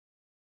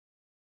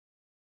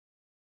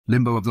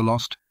Limbo of the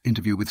Lost,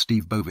 interview with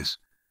Steve Bovis.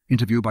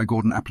 Interview by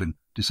Gordon Applin,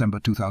 December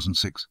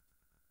 2006.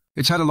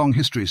 It's had a long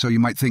history, so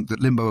you might think that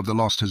Limbo of the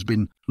Lost has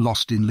been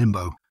lost in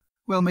limbo.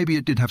 Well, maybe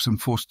it did have some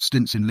forced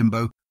stints in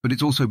limbo, but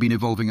it's also been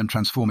evolving and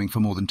transforming for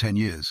more than 10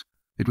 years.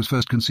 It was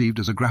first conceived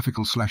as a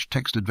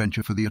graphical/text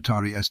adventure for the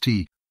Atari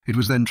ST. It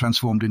was then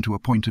transformed into a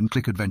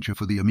point-and-click adventure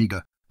for the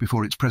Amiga,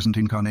 before its present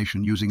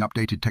incarnation using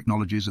updated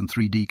technologies and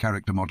 3D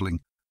character modeling.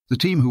 The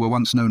team, who were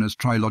once known as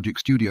Trilogic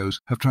Studios,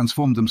 have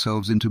transformed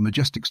themselves into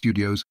Majestic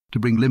Studios to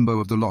bring Limbo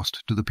of the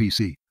Lost to the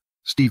PC.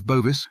 Steve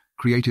Bovis,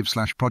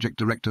 creative/project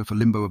director for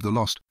Limbo of the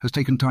Lost, has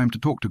taken time to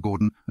talk to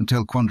Gordon and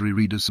tell Quandary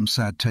readers some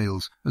sad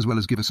tales, as well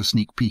as give us a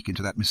sneak peek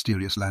into that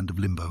mysterious land of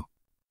Limbo.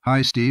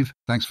 Hi Steve,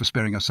 thanks for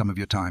sparing us some of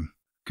your time.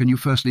 Can you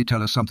firstly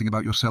tell us something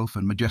about yourself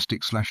and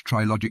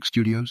Majestic/Trilogic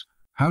Studios?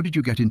 How did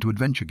you get into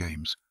adventure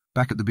games?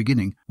 Back at the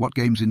beginning, what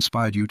games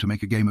inspired you to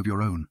make a game of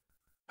your own?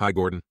 Hi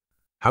Gordon.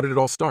 How did it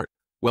all start?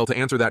 Well, to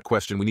answer that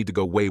question, we need to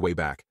go way, way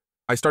back.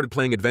 I started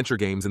playing adventure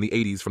games in the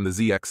 80s from the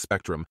ZX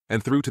Spectrum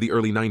and through to the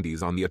early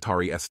 90s on the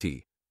Atari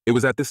ST. It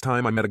was at this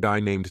time I met a guy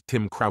named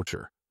Tim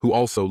Croucher, who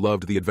also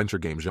loved the adventure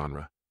game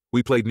genre.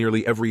 We played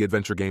nearly every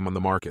adventure game on the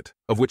market,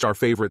 of which our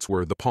favorites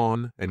were The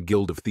Pawn and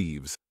Guild of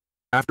Thieves.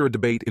 After a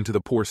debate into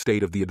the poor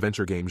state of the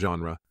adventure game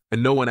genre,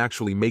 and no one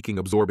actually making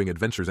absorbing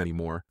adventures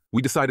anymore,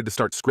 we decided to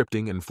start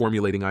scripting and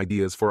formulating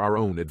ideas for our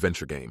own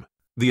adventure game.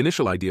 The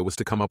initial idea was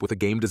to come up with a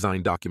game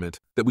design document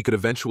that we could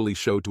eventually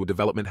show to a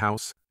development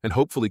house and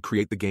hopefully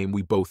create the game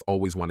we both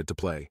always wanted to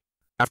play.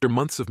 After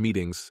months of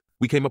meetings,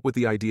 we came up with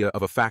the idea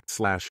of a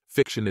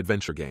fact/fiction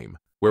adventure game,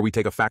 where we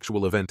take a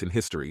factual event in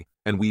history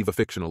and weave a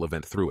fictional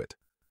event through it.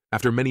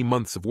 After many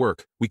months of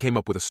work, we came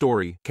up with a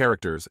story,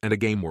 characters, and a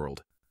game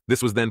world.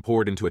 This was then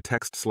poured into a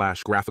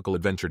text/graphical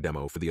adventure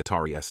demo for the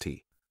Atari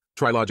ST.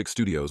 Trilogic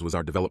Studios was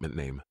our development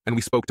name, and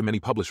we spoke to many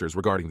publishers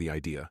regarding the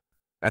idea.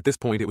 At this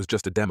point, it was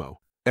just a demo.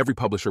 Every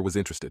publisher was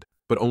interested,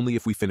 but only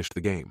if we finished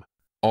the game.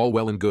 All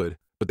well and good,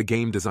 but the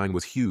game design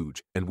was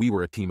huge, and we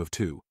were a team of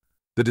two.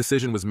 The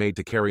decision was made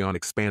to carry on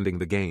expanding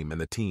the game and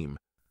the team.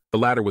 The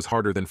latter was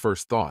harder than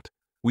first thought.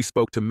 We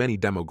spoke to many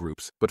demo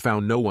groups, but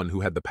found no one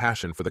who had the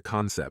passion for the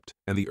concept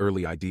and the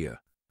early idea.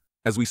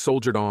 As we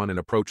soldiered on and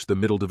approached the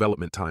middle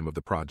development time of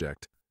the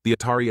project, the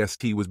Atari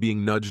ST was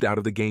being nudged out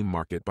of the game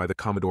market by the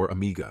Commodore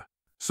Amiga,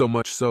 so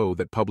much so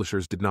that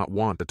publishers did not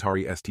want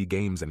Atari ST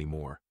games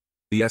anymore.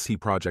 The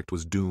ST project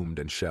was doomed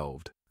and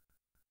shelved.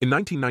 In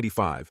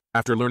 1995,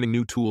 after learning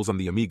new tools on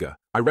the Amiga,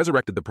 I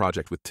resurrected the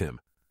project with Tim.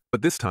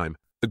 But this time,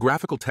 the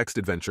graphical text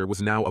adventure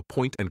was now a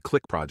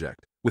point-and-click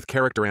project, with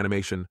character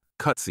animation,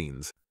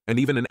 cutscenes, and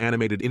even an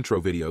animated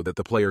intro video that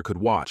the player could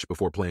watch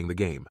before playing the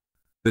game.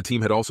 The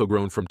team had also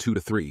grown from 2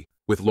 to 3,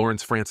 with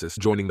Lawrence Francis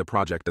joining the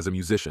project as a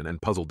musician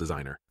and puzzle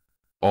designer.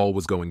 All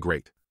was going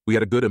great. We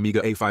had a good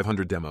Amiga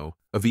A500 demo,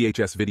 a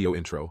VHS video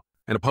intro,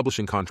 and a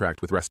publishing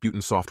contract with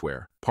Rasputin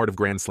Software, part of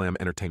Grand Slam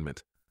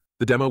Entertainment.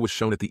 The demo was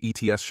shown at the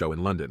ETS show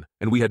in London,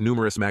 and we had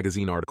numerous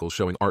magazine articles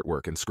showing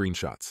artwork and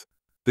screenshots.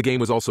 The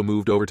game was also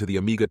moved over to the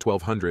Amiga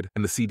 1200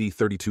 and the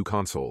CD32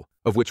 console,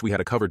 of which we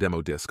had a cover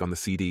demo disc on the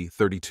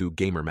CD32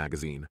 Gamer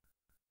magazine.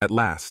 At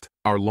last,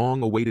 our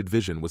long-awaited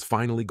vision was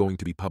finally going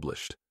to be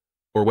published.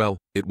 Or well,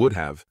 it would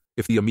have,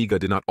 if the Amiga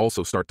did not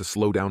also start to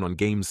slow down on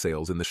game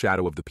sales in the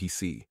shadow of the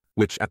PC,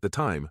 which, at the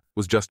time,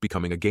 was just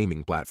becoming a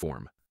gaming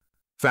platform.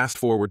 Fast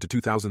forward to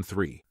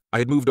 2003, I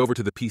had moved over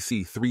to the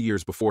PC 3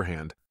 years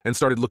beforehand and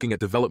started looking at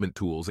development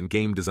tools and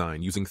game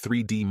design using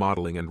 3D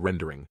modeling and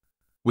rendering.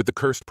 With the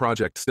cursed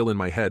project still in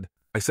my head,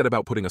 I set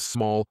about putting a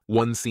small,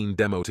 one-scene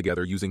demo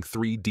together using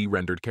 3D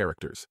rendered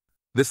characters.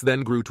 This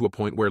then grew to a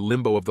point where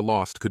Limbo of the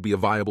Lost could be a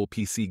viable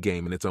PC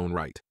game in its own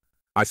right.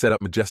 I set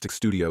up Majestic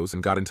Studios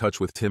and got in touch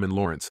with Tim and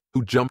Lawrence,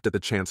 who jumped at the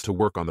chance to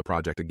work on the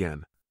project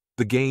again.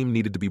 The game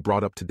needed to be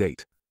brought up to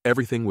date.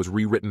 Everything was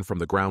rewritten from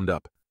the ground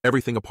up,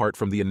 everything apart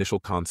from the initial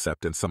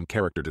concept and some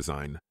character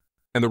design.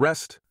 And the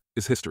rest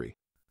is history.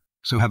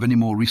 So have any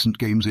more recent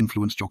games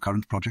influenced your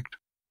current project?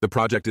 The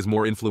project is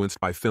more influenced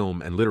by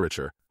film and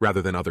literature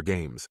rather than other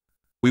games.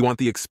 We want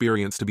the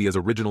experience to be as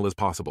original as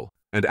possible,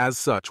 and as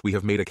such we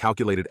have made a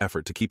calculated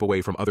effort to keep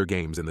away from other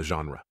games in the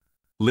genre.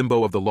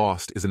 Limbo of the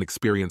Lost is an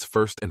experience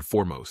first and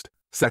foremost,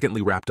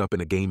 secondly wrapped up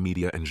in a game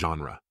media and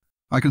genre.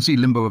 I can see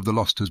Limbo of the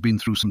Lost has been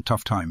through some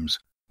tough times.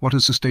 What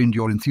has sustained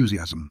your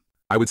enthusiasm?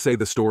 I would say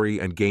the story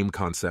and game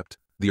concept,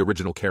 the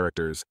original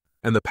characters,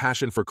 and the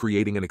passion for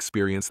creating an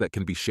experience that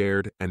can be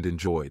shared and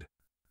enjoyed.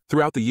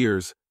 Throughout the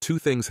years, two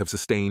things have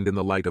sustained in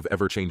the light of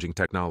ever-changing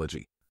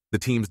technology: the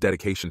team's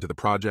dedication to the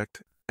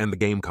project and the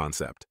game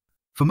concept.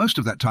 For most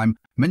of that time,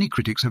 many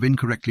critics have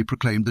incorrectly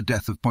proclaimed the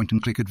death of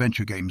point-and-click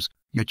adventure games,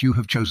 yet you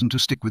have chosen to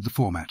stick with the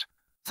format.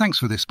 Thanks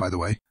for this, by the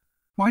way.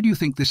 Why do you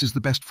think this is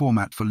the best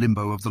format for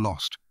Limbo of the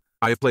Lost?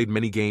 I have played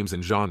many games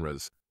and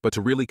genres, but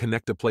to really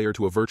connect a player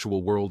to a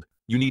virtual world,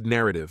 you need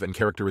narrative and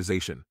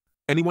characterization.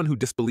 Anyone who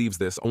disbelieves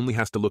this only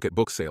has to look at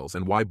book sales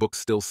and why books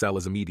still sell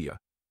as a media.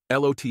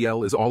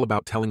 LOTL is all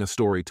about telling a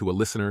story to a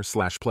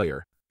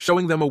listener/player,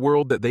 showing them a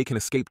world that they can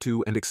escape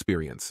to and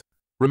experience.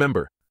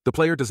 Remember, the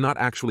player does not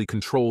actually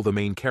control the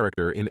main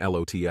character in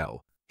LOTL.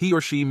 He or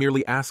she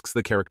merely asks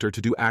the character to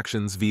do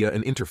actions via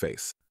an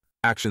interface,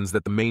 actions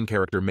that the main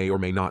character may or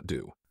may not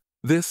do.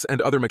 This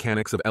and other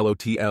mechanics of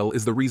LOTL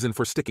is the reason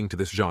for sticking to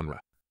this genre.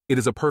 It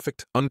is a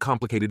perfect,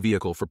 uncomplicated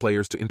vehicle for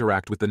players to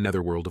interact with the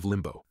netherworld of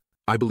Limbo.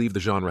 I believe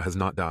the genre has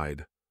not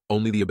died.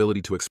 Only the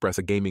ability to express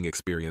a gaming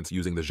experience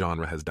using the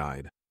genre has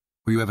died.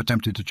 Were you ever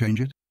tempted to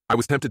change it? I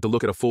was tempted to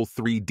look at a full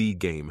 3D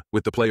game,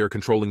 with the player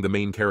controlling the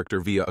main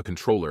character via a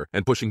controller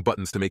and pushing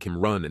buttons to make him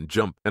run and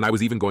jump, and I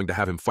was even going to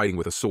have him fighting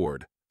with a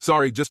sword.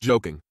 Sorry, just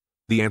joking.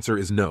 The answer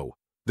is no.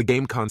 The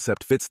game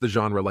concept fits the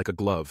genre like a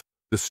glove.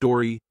 The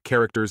story,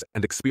 characters,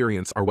 and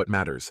experience are what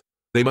matters.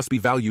 They must be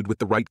valued with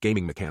the right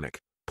gaming mechanic.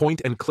 Point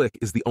and click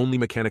is the only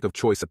mechanic of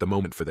choice at the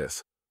moment for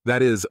this.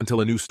 That is, until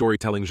a new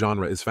storytelling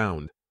genre is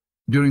found.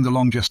 During the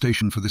long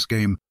gestation for this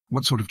game,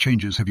 what sort of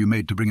changes have you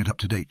made to bring it up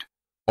to date?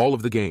 All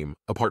of the game,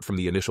 apart from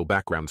the initial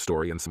background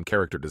story and some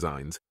character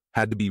designs,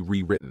 had to be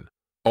rewritten.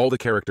 All the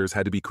characters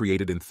had to be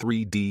created in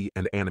 3D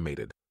and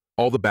animated.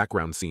 All the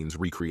background scenes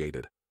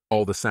recreated.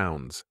 All the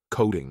sounds,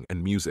 coding,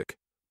 and music.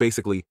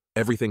 Basically,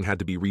 everything had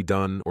to be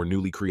redone or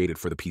newly created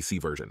for the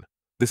PC version.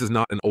 This is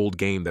not an old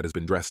game that has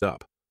been dressed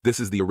up. This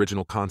is the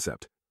original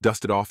concept,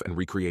 dusted off and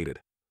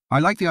recreated. I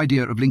like the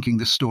idea of linking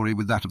this story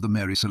with that of the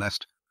Mary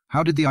Celeste.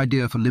 How did the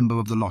idea for Limbo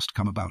of the Lost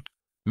come about?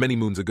 Many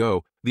moons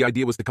ago, the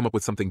idea was to come up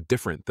with something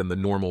different than the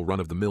normal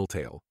run-of-the-mill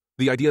tale.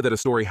 The idea that a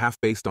story half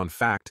based on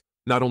fact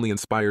not only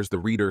inspires the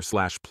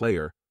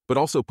reader/player, but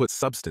also puts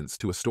substance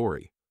to a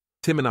story.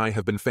 Tim and I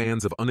have been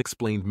fans of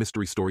unexplained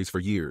mystery stories for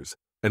years,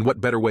 and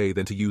what better way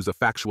than to use a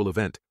factual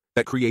event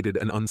that created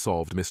an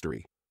unsolved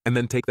mystery, and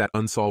then take that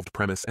unsolved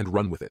premise and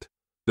run with it.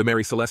 The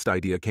Mary Celeste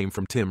idea came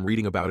from Tim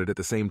reading about it at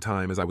the same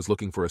time as I was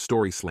looking for a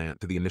story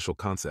slant to the initial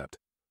concept.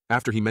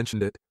 After he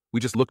mentioned it, we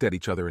just looked at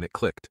each other and it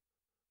clicked.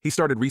 He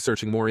started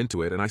researching more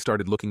into it, and I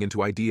started looking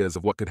into ideas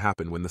of what could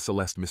happen when the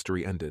Celeste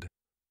mystery ended.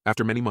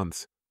 After many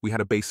months, we had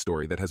a base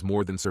story that has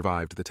more than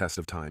survived the test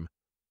of time.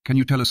 Can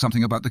you tell us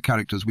something about the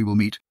characters we will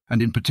meet,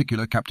 and in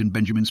particular Captain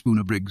Benjamin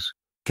Spooner Briggs?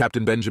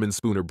 Captain Benjamin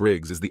Spooner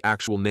Briggs is the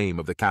actual name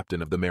of the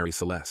captain of the Mary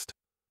Celeste.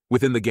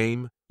 Within the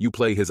game, you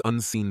play his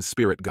unseen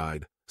spirit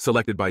guide,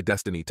 selected by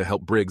Destiny to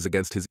help Briggs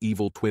against his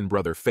evil twin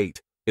brother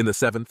Fate in the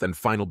 7th and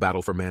final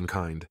battle for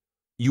mankind.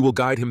 You will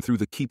guide him through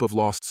the Keep of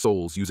Lost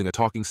Souls using a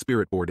talking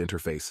spirit board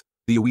interface,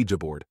 the Ouija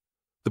board.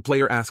 The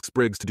player asks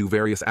Briggs to do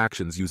various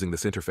actions using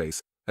this interface,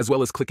 as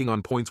well as clicking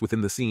on points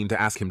within the scene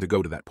to ask him to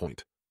go to that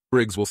point.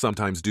 Briggs will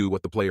sometimes do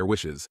what the player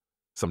wishes,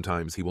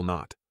 sometimes he will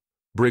not.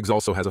 Briggs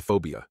also has a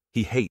phobia.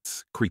 He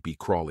hates creepy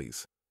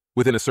crawlies.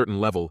 Within a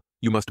certain level,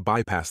 you must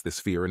bypass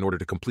this fear in order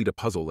to complete a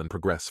puzzle and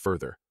progress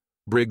further.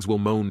 Briggs will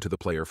moan to the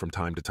player from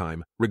time to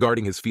time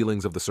regarding his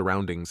feelings of the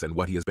surroundings and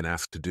what he has been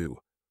asked to do.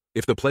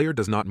 If the player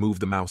does not move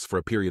the mouse for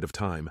a period of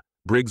time,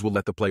 Briggs will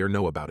let the player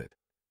know about it.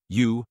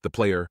 You, the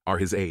player, are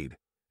his aide,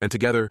 and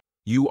together,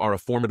 you are a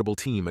formidable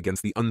team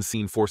against the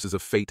unseen forces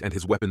of Fate and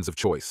his weapons of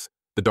choice,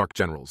 the Dark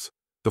Generals,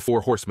 the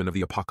 4 Horsemen of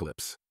the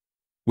Apocalypse.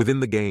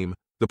 Within the game,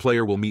 the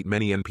player will meet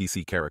many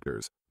NPC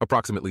characters,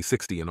 approximately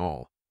 60 in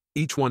all.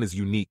 Each one is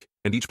unique,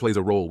 and each plays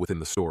a role within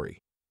the story.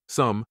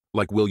 Some,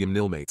 like William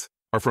Nilmates,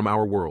 are from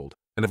our world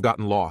and have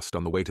gotten lost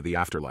on the way to the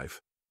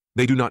afterlife.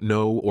 They do not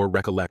know or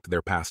recollect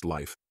their past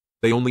life.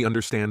 They only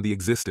understand the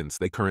existence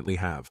they currently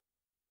have.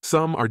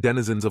 Some are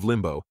denizens of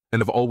Limbo and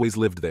have always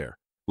lived there,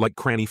 like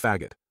Cranny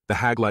Faggot, the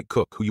hag-like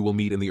cook who you will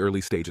meet in the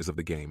early stages of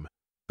the game.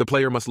 The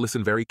player must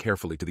listen very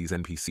carefully to these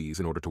NPCs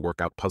in order to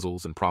work out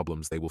puzzles and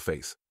problems they will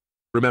face.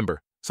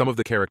 Remember, some of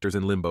the characters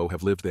in Limbo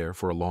have lived there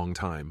for a long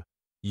time.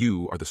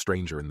 You are the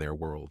stranger in their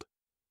world.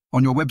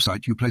 On your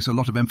website, you place a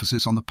lot of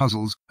emphasis on the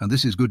puzzles, and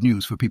this is good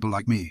news for people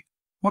like me.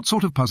 What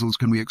sort of puzzles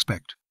can we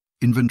expect?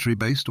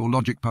 Inventory-based or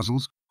logic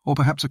puzzles, or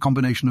perhaps a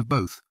combination of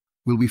both?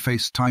 Will we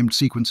face timed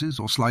sequences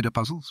or slider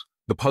puzzles?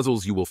 The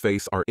puzzles you will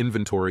face are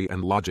inventory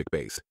and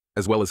logic-based,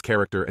 as well as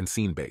character and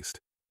scene-based.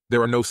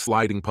 There are no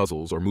sliding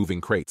puzzles or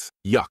moving crates.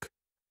 Yuck!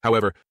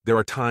 However, there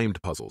are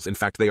timed puzzles. In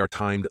fact, they are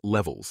timed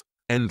levels,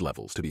 end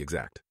levels to be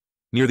exact.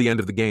 Near the end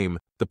of the game,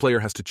 the player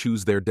has to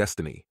choose their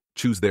destiny,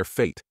 choose their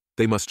fate.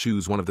 They must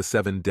choose one of the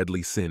 7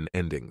 deadly sin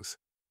endings.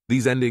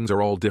 These endings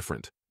are all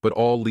different, but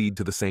all lead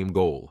to the same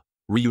goal,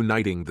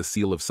 reuniting the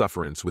Seal of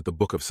Sufferance with the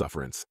Book of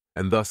Sufferance,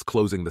 and thus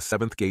closing the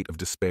 7th gate of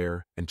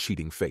despair and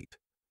cheating fate.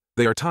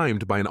 They are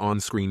timed by an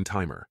on-screen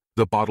timer,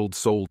 the Bottled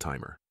Soul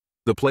timer.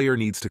 The player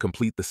needs to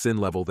complete the sin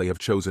level they have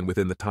chosen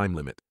within the time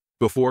limit,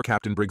 before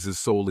Captain Briggs's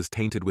soul is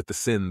tainted with the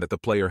sin that the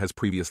player has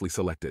previously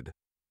selected.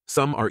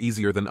 Some are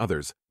easier than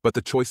others, but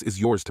the choice is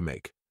yours to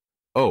make.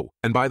 Oh,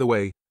 and by the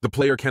way, the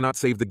player cannot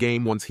save the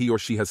game once he or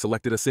she has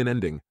selected a sin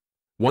ending.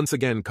 Once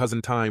again,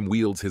 Cousin Time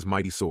wields his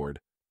mighty sword.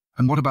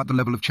 And what about the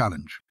level of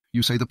challenge?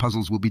 You say the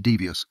puzzles will be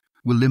devious.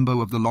 Will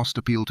Limbo of the Lost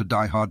appeal to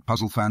die-hard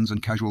puzzle fans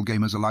and casual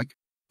gamers alike?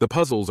 The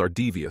puzzles are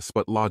devious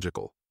but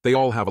logical. They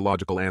all have a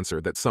logical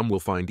answer that some will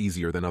find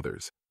easier than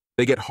others.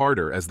 They get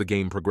harder as the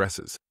game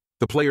progresses.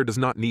 The player does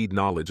not need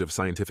knowledge of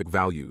scientific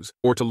values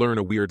or to learn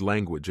a weird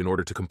language in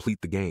order to complete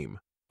the game.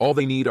 All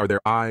they need are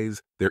their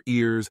eyes, their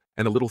ears,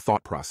 and a little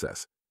thought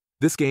process.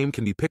 This game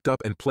can be picked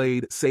up and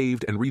played,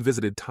 saved, and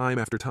revisited time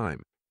after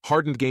time.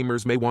 Hardened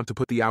gamers may want to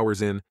put the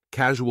hours in,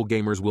 casual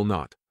gamers will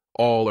not.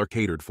 All are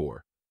catered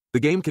for. The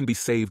game can be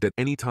saved at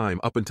any time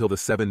up until the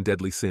 7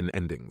 deadly sin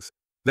endings.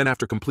 Then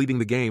after completing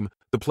the game,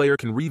 the player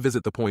can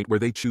revisit the point where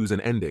they choose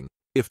an ending,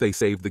 if they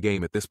saved the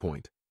game at this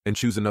point, and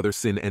choose another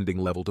sin ending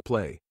level to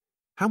play.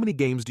 How many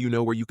games do you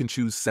know where you can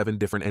choose 7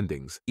 different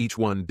endings, each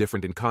one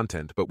different in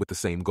content but with the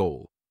same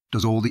goal?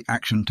 Does all the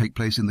action take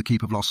place in the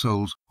Keep of Lost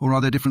Souls, or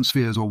are there different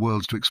spheres or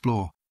worlds to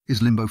explore?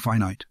 Is Limbo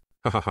finite?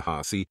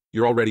 See,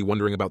 you're already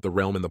wondering about the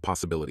realm and the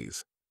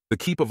possibilities. The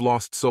Keep of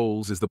Lost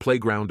Souls is the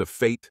playground of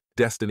fate,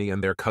 destiny,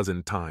 and their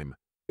cousin time.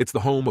 It's the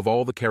home of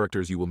all the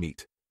characters you will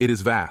meet. It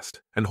is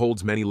vast, and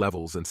holds many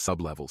levels and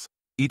sub-levels.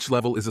 Each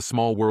level is a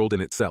small world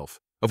in itself,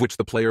 of which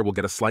the player will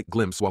get a slight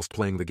glimpse whilst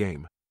playing the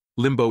game.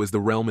 Limbo is the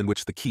realm in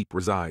which the Keep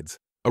resides,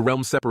 a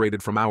realm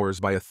separated from ours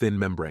by a thin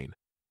membrane.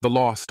 The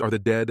lost are the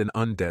dead and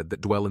undead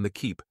that dwell in the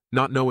Keep,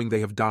 not knowing they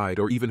have died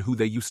or even who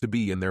they used to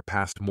be in their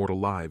past mortal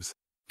lives.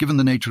 Given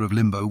the nature of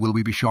Limbo, will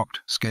we be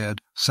shocked,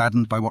 scared,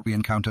 saddened by what we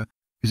encounter?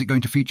 Is it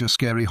going to feature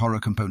scary horror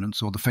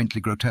components or the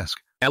faintly grotesque?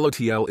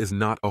 LOTL is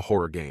not a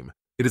horror game.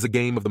 It is a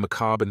game of the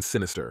macabre and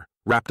sinister,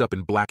 wrapped up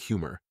in black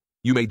humor.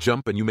 You may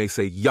jump and you may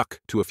say yuck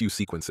to a few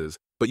sequences,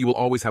 but you will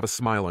always have a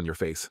smile on your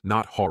face,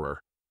 not horror.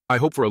 I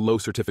hope for a low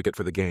certificate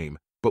for the game,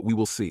 but we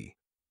will see.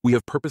 We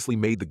have purposely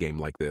made the game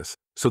like this,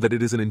 so that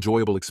it is an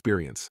enjoyable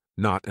experience,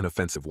 not an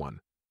offensive one.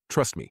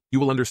 Trust me, you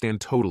will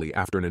understand totally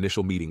after an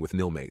initial meeting with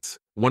Nilmates,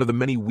 one of the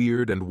many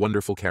weird and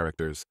wonderful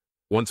characters.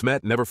 Once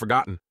met, never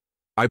forgotten.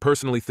 I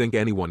personally think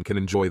anyone can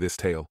enjoy this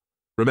tale.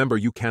 Remember,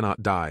 you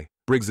cannot die.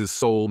 Briggs's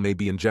soul may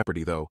be in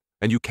jeopardy, though,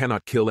 and you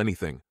cannot kill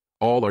anything.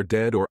 All are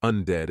dead or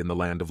undead in the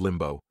land of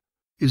Limbo.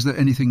 Is there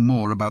anything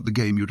more about the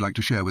game you'd like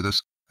to share with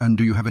us? And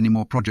do you have any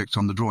more projects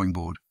on the drawing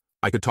board?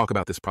 I could talk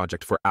about this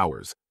project for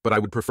hours, but I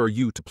would prefer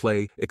you to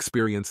play,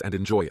 experience, and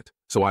enjoy it,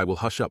 so I will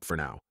hush up for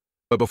now.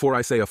 But before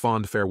I say a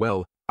fond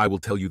farewell, I will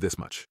tell you this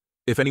much.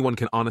 If anyone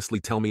can honestly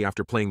tell me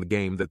after playing the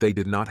game that they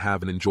did not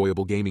have an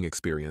enjoyable gaming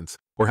experience,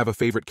 or have a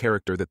favorite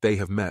character that they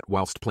have met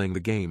whilst playing the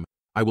game,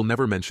 I will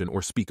never mention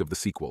or speak of the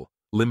sequel,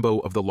 Limbo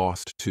of the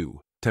Lost 2,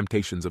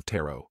 Temptations of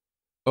Tarot.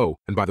 Oh,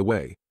 and by the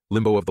way,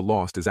 Limbo of the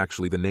Lost is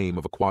actually the name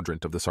of a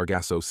quadrant of the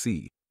Sargasso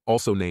Sea,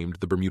 also named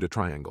the Bermuda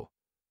Triangle.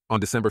 On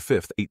December 5,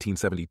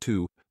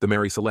 1872, the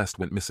Mary Celeste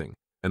went missing,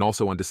 and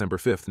also on December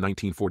 5,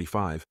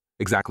 1945,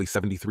 exactly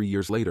 73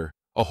 years later,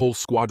 a whole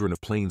squadron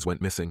of planes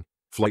went missing,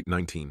 Flight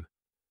 19.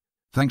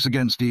 Thanks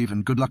again, Steve,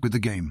 and good luck with the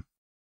game.